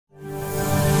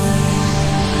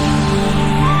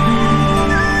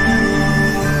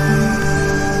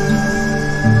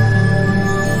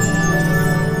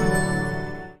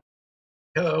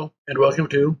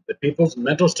welcome to the People's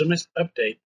Mental Stimulus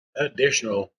Update,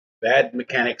 additional Bad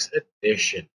Mechanics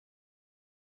Edition.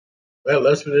 Well,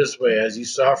 let's put it this way. As you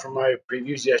saw from my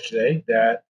previews yesterday,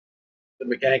 that the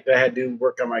mechanic that I had to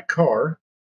work on my car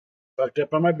fucked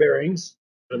up on my bearings,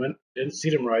 didn't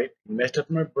seat them right, messed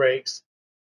up my brakes,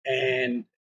 and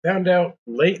found out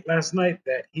late last night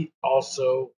that he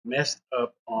also messed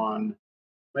up on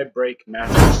my brake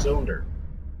master cylinder,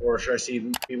 or should I say,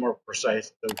 be more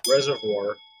precise, the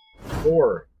reservoir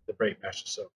for the brake master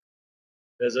cylinder.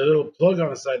 There's a little plug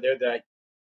on the side there that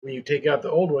when you take out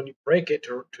the old one, you break it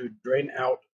to drain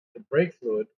out the brake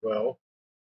fluid. Well,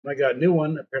 when I got a new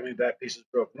one, apparently that piece is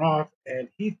broken off, and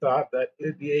he thought that it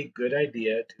would be a good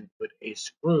idea to put a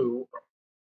screw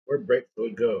where brake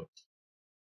fluid goes.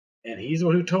 And he's the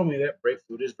one who told me that brake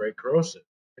fluid is very corrosive.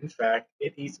 In fact,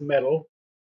 it eats metal,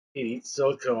 it eats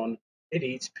silicone, it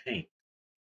eats paint.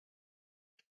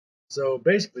 So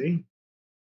basically,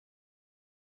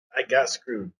 I got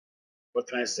screwed. What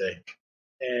can I say?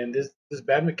 And this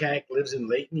bad mechanic lives in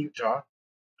Layton, Utah.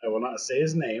 I will not say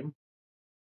his name,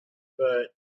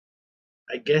 but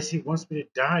I guess he wants me to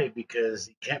die because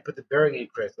he can't put the bearing in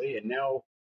correctly, and now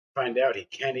find out he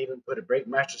can't even put a brake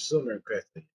master cylinder in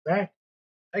correctly. In fact,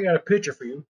 I got a picture for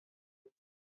you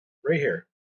right here.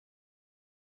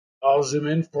 I'll zoom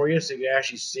in for you so you can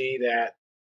actually see that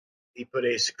he put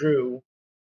a screw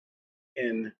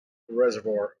in the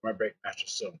reservoir of my brake master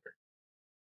cylinder.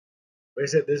 Like I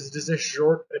said, this is just a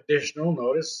short additional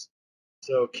notice,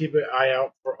 so keep an eye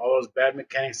out for all those bad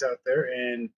mechanics out there,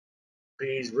 and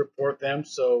please report them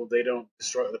so they don't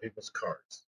destroy other people's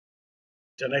cars.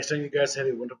 Until next time, you guys have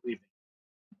a wonderful evening.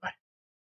 Bye.